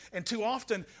attract. And too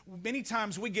often, many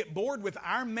times we get bored with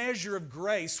our measure of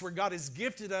grace where God has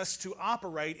gifted us to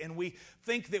operate, and we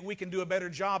think that we can do a better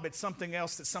job at something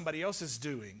else that somebody else is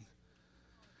doing.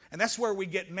 And that's where we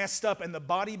get messed up and the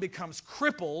body becomes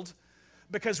crippled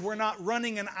because we're not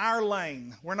running in our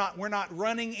lane. We're not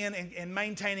running in and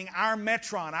maintaining our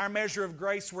metron, our measure of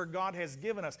grace where God has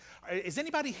given us. Is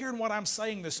anybody hearing what I'm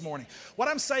saying this morning? What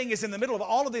I'm saying is in the middle of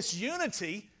all of this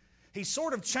unity, He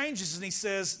sort of changes and He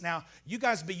says, now, you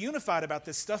guys be unified about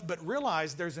this stuff, but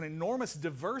realize there's an enormous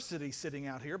diversity sitting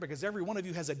out here because every one of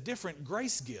you has a different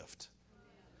grace gift.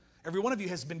 Every one of you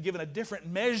has been given a different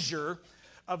measure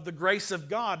of the grace of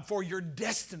God for your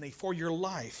destiny, for your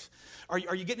life. Are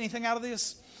you getting anything out of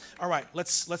this? All right,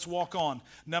 let's walk on.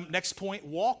 Next point,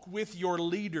 walk with your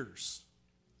leaders.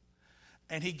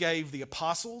 And He gave the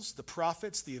apostles, the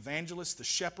prophets, the evangelists, the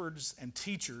shepherds, and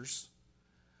teachers.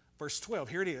 Verse 12,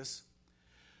 here it is.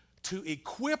 To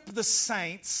equip the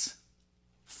saints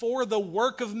for the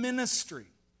work of ministry,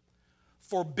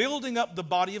 for building up the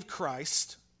body of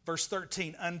Christ. Verse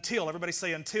 13, until. Everybody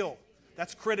say until.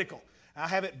 That's critical. I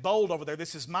have it bold over there.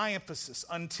 This is my emphasis.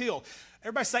 Until.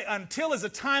 Everybody say until is a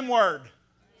time word.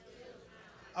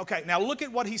 Okay, now look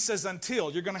at what he says until.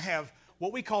 You're going to have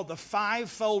what we call the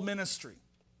fivefold ministry.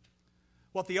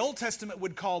 What the Old Testament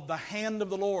would call the hand of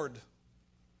the Lord.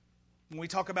 When we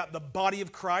talk about the body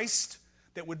of Christ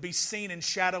that would be seen in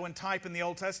shadow and type in the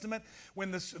Old Testament,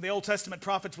 when the Old Testament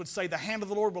prophets would say the hand of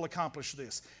the Lord will accomplish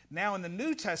this. Now in the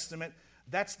New Testament,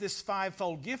 that's this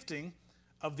fivefold gifting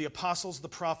of the apostles, the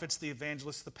prophets, the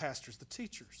evangelists, the pastors, the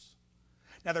teachers.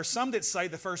 Now there's some that say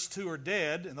the first two are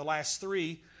dead and the last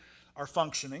three are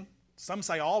functioning. Some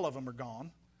say all of them are gone.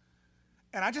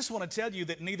 And I just want to tell you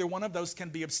that neither one of those can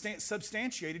be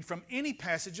substantiated from any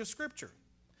passage of Scripture.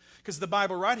 Because the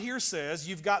Bible right here says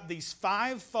you've got these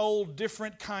fivefold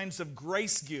different kinds of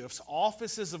grace gifts,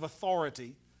 offices of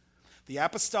authority: the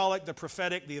apostolic, the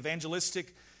prophetic, the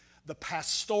evangelistic, the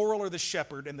pastoral or the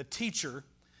shepherd, and the teacher.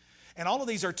 And all of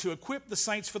these are to equip the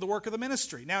saints for the work of the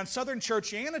ministry. Now, in Southern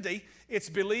Churchianity, it's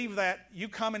believed that you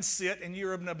come and sit and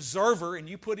you're an observer and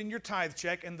you put in your tithe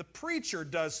check and the preacher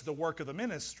does the work of the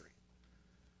ministry.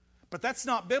 But that's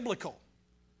not biblical.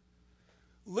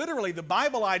 Literally, the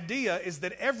Bible idea is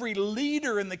that every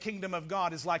leader in the kingdom of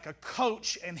God is like a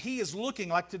coach, and he is looking,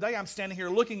 like today I'm standing here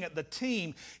looking at the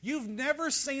team. You've never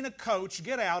seen a coach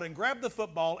get out and grab the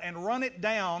football and run it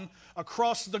down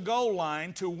across the goal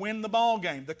line to win the ball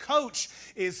game. The coach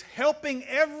is helping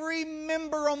every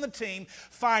member on the team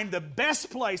find the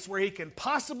best place where he can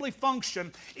possibly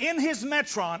function in his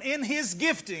metron, in his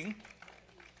gifting.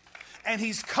 And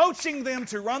he's coaching them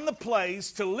to run the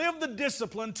plays, to live the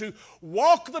discipline, to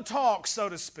walk the talk, so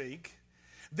to speak.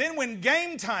 Then when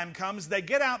game time comes, they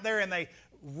get out there and they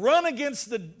run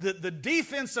against the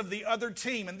defense of the other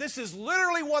team. And this is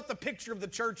literally what the picture of the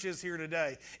church is here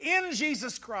today. In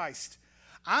Jesus Christ,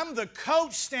 I'm the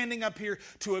coach standing up here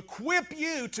to equip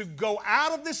you to go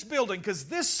out of this building, because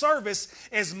this service,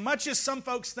 as much as some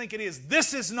folks think it is,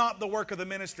 this is not the work of the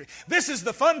ministry. This is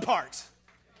the fun part.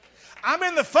 I'm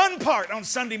in the fun part on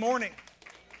Sunday morning.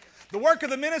 The work of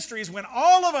the ministry is when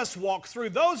all of us walk through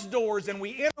those doors and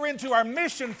we enter into our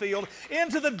mission field,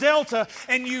 into the Delta,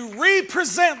 and you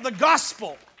represent the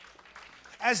gospel.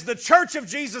 As the church of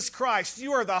Jesus Christ,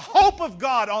 you are the hope of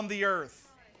God on the earth.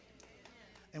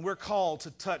 And we're called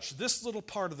to touch this little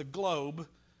part of the globe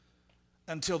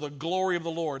until the glory of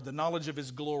the Lord, the knowledge of His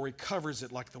glory, covers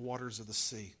it like the waters of the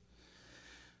sea.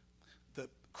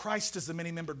 Christ is a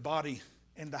many-membered body.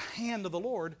 And the hand of the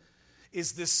Lord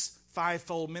is this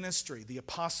fivefold ministry. The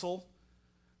apostle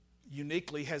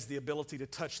uniquely has the ability to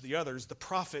touch the others. The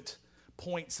prophet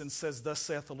points and says, "Thus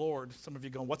saith the Lord." Some of you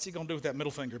going, "What's he going to do with that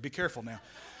middle finger?" Be careful now.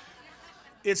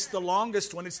 It's the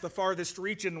longest one. It's the farthest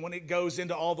reaching when it goes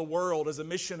into all the world as a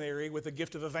missionary with the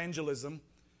gift of evangelism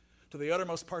to the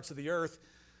uttermost parts of the earth.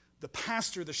 The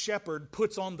pastor, the shepherd,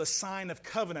 puts on the sign of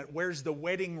covenant, wears the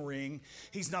wedding ring.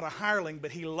 He's not a hireling,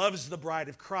 but he loves the bride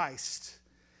of Christ.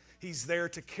 He's there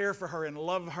to care for her and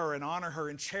love her and honor her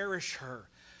and cherish her.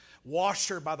 Wash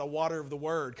her by the water of the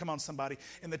word. Come on, somebody.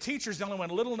 And the teacher's the only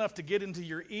one little enough to get into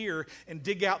your ear and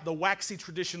dig out the waxy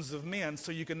traditions of men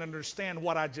so you can understand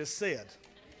what I just said.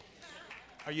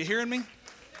 Are you hearing me?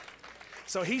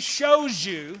 So he shows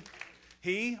you,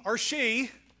 he or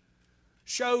she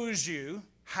shows you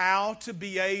how to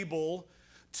be able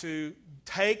to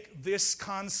take this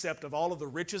concept of all of the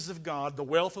riches of God, the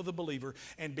wealth of the believer,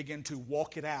 and begin to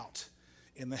walk it out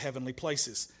in the heavenly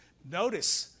places.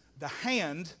 Notice, the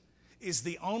hand is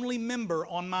the only member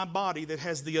on my body that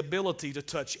has the ability to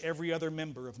touch every other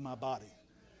member of my body.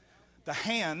 The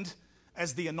hand,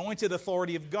 as the anointed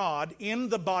authority of God in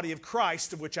the body of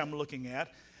Christ, of which I'm looking at,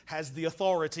 has the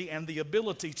authority and the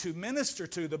ability to minister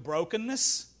to the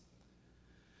brokenness,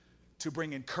 to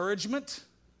bring encouragement,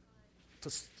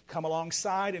 to come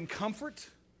alongside and comfort.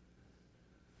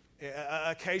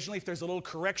 Occasionally, if there's a little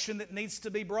correction that needs to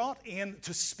be brought in,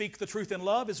 to speak the truth in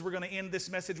love, as we're going to end this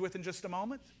message with in just a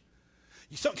moment.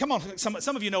 So, come on,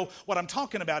 some of you know what I'm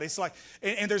talking about. It's like,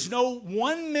 and there's no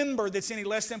one member that's any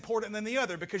less important than the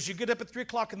other, because you get up at 3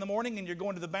 o'clock in the morning and you're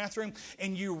going to the bathroom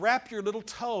and you wrap your little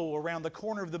toe around the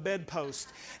corner of the bedpost,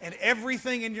 and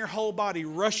everything in your whole body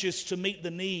rushes to meet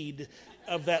the need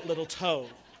of that little toe.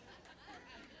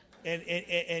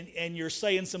 And you're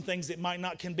saying some things that might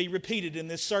not can be repeated in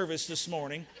this service this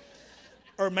morning.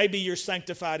 Or maybe you're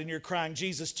sanctified and you're crying,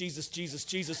 "Jesus, Jesus, Jesus,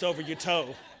 Jesus," over your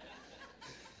toe.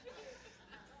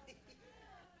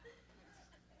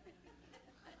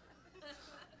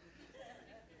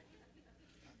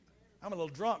 I'm a little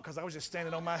drunk because I was just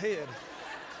standing on my head.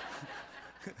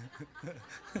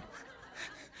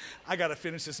 I got to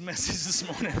finish this message this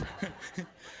morning.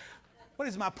 What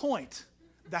is my point?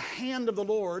 The hand of the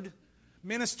Lord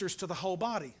ministers to the whole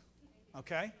body.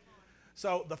 Okay?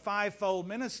 So the fivefold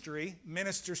ministry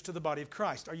ministers to the body of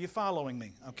Christ. Are you following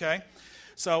me? Okay?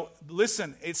 So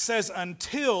listen, it says,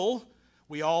 until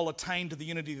we all attain to the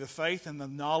unity of the faith and the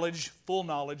knowledge, full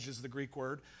knowledge is the Greek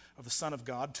word, of the Son of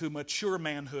God, to mature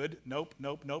manhood. Nope.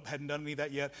 Hadn't done any of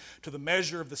that yet. To the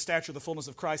measure of the stature of the fullness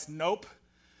of Christ. Nope.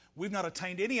 We've not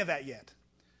attained any of that yet.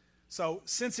 So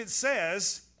since it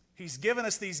says He's given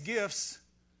us these gifts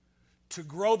to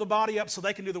grow the body up so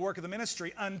they can do the work of the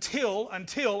ministry until,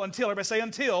 everybody say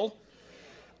until.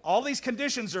 all these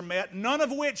conditions are met, none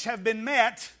of which have been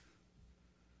met,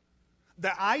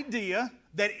 the idea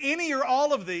that any or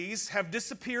all of these have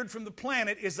disappeared from the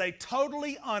planet is a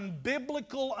totally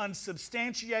unbiblical,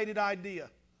 unsubstantiated idea.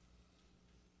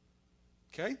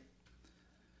 Okay?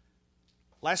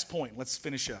 Last point, let's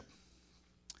finish up.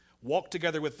 Walk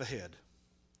together with the head.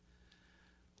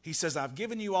 He says, I've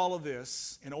given you all of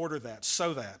this in order that,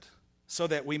 so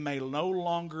that we may no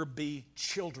longer be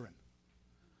children,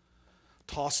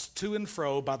 tossed to and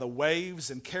fro by the waves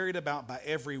and carried about by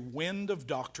every wind of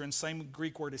doctrine, same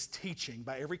Greek word as teaching,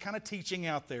 by every kind of teaching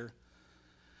out there,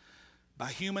 by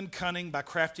human cunning, by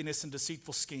craftiness and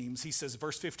deceitful schemes. He says,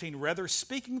 verse 15, rather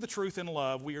speaking the truth in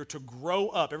love, we are to grow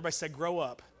up. Everybody say grow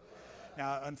up.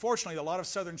 Now, unfortunately, a lot of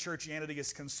Southern churchianity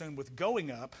is consumed with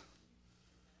going up,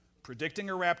 predicting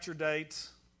a rapture date,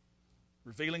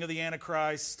 revealing of the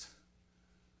Antichrist,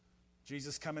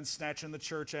 Jesus coming snatching the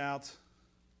church out,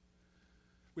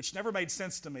 which never made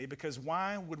sense to me, because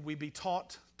why would we be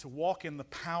taught to walk in the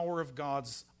power of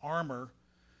God's armor?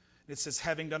 It says,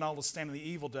 having done all to stand in the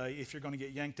evil day, if you're going to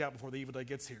get yanked out before the evil day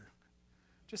gets here.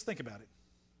 Just think about it.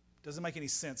 Doesn't make any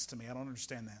sense to me. I don't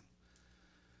understand that.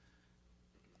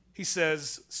 He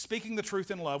says, speaking the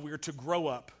truth in love, we are to grow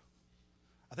up.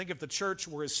 I think if the church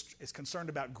were as concerned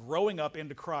about growing up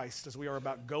into Christ as we are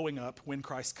about going up when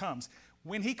Christ comes,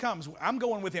 when He comes, I'm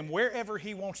going with Him wherever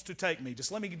He wants to take me.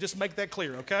 Let me make that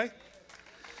clear, okay?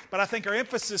 But I think our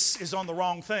emphasis is on the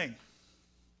wrong thing. It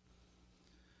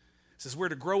says we're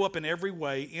to grow up in every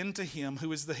way into Him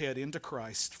who is the head, into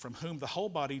Christ, from whom the whole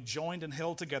body, joined and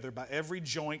held together by every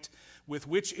joint with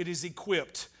which it is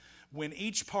equipped, when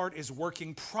each part is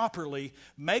working properly,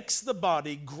 makes the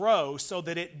body grow so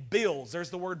that it builds. There's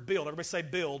the word build. Everybody say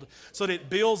build. So that it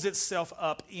builds itself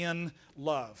up in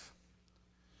love.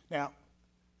 Now,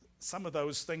 some of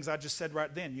those things I just said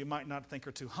right then, you might not think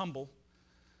are too humble,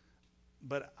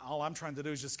 but all I'm trying to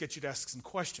do is just get you to ask some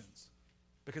questions,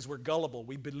 because we're gullible.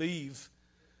 We believe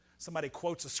somebody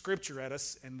quotes a scripture at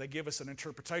us and they give us an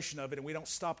interpretation of it, and we don't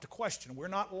stop to question. We're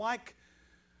not like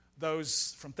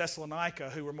those from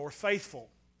Thessalonica who were more faithful,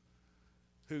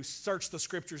 who search the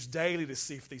scriptures daily to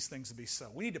see if these things will be so.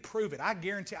 We need to prove it. I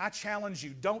guarantee, I challenge you,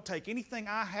 don't take anything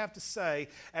I have to say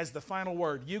as the final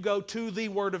word. You go to the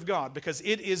Word of God, because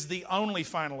it is the only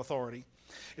final authority.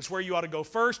 It's where you ought to go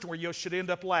first and where you should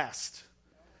end up last,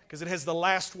 because it has the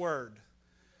last word.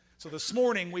 So this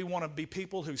morning we want to be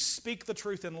people who speak the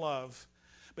truth in love,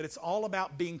 but it's all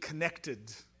about being connected.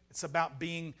 It's about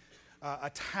being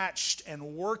attached and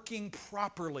working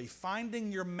properly,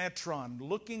 finding your metron,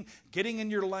 getting in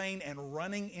your lane and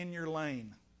running in your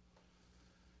lane.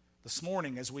 This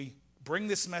morning, as we bring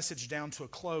this message down to a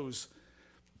close,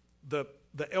 the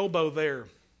elbow there,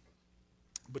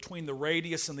 between the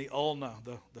radius and the ulna,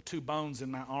 the two bones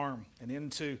in my arm, and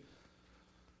into,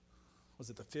 was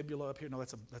it the fibula up here? No,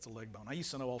 that's a leg bone. I used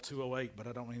to know all 208, but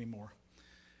I don't anymore.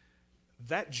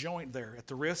 That joint there at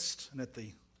the wrist and at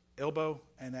the elbow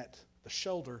and at the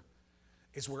shoulder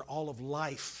is where all of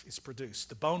life is produced.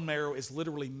 The bone marrow is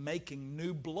literally making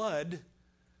new blood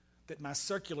that my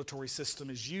circulatory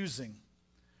system is using,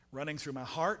 running through my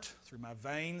heart, through my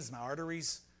veins, my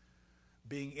arteries,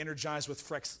 being energized with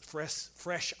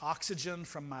fresh oxygen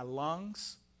from my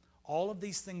lungs. All of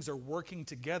these things are working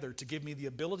together to give me the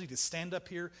ability to stand up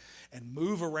here and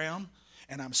move around.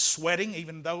 And I'm sweating,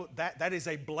 even though that is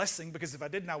a blessing, because if I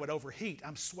didn't, I would overheat.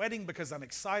 I'm sweating because I'm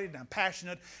excited and I'm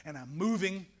passionate and I'm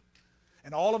moving.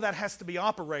 And all of that has to be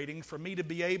operating for me to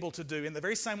be able to do. In the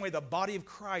very same way, the body of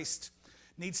Christ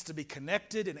needs to be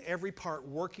connected and every part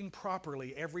working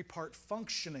properly, every part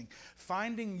functioning,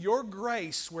 finding your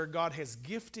grace where God has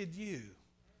gifted you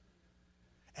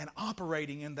and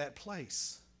operating in that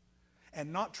place.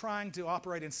 And not trying to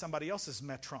operate in somebody else's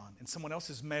metron, in someone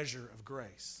else's measure of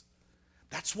grace.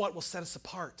 That's what will set us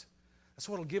apart. That's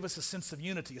what will give us a sense of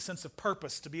unity, a sense of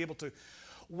purpose, to be able to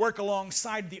work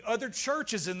alongside the other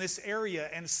churches in this area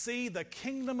and see the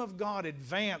kingdom of God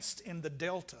advanced in the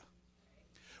Delta.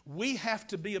 We have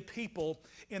to be a people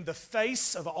in the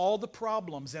face of all the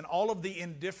problems and all of the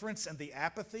indifference and the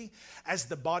apathy. As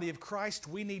the body of Christ,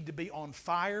 we need to be on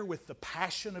fire with the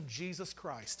passion of Jesus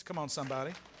Christ. Come on,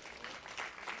 somebody.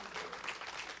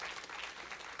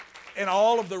 And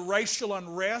all of the racial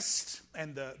unrest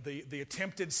and the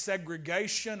attempted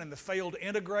segregation and the failed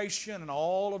integration and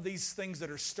all of these things that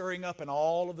are stirring up in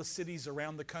all of the cities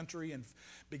around the country, and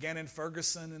began in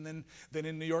Ferguson and then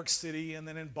in New York City and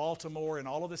then in Baltimore, and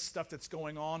all of this stuff that's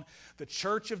going on, the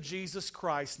Church of Jesus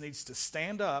Christ needs to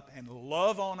stand up and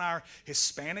love on our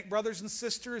Hispanic brothers and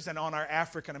sisters, and on our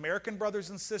African American brothers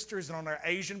and sisters, and on our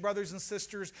Asian brothers and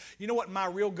sisters. You know what my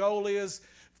real goal is?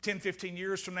 10, 15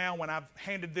 years from now, when I've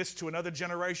handed this to another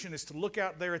generation, is to look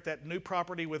out there at that new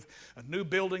property with a new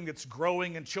building that's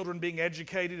growing and children being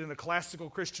educated in a classical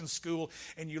Christian school.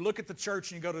 And you look at the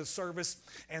church and you go to the service,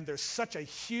 and there's such a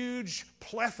huge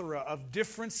plethora of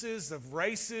differences, of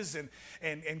races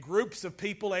and groups of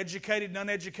people, educated and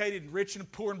uneducated, and rich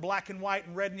and poor, and black and white,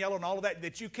 and red and yellow, and all of that,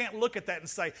 that you can't look at that and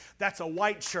say, that's a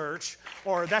white church,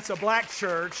 or that's a black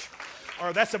church,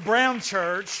 or that's a brown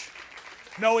church.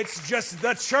 No, it's just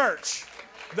the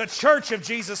church of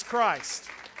Jesus Christ.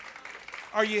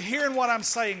 Are you hearing what I'm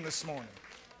saying this morning?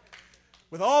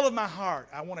 With all of my heart,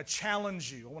 I want to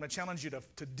challenge you. I want to challenge you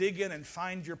to dig in and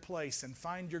find your place and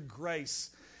find your grace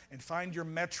and find your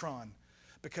metron,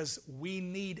 because we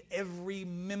need every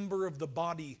member of the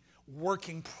body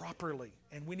working properly,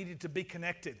 and we need it to be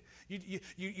connected.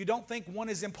 You don't think one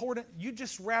is important? You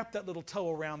just wrap that little toe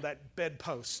around that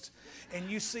bedpost, and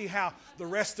you see how the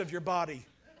rest of your body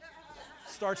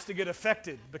starts to get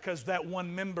affected because that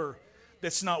one member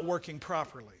that's not working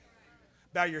properly.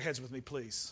 Bow your heads with me, please.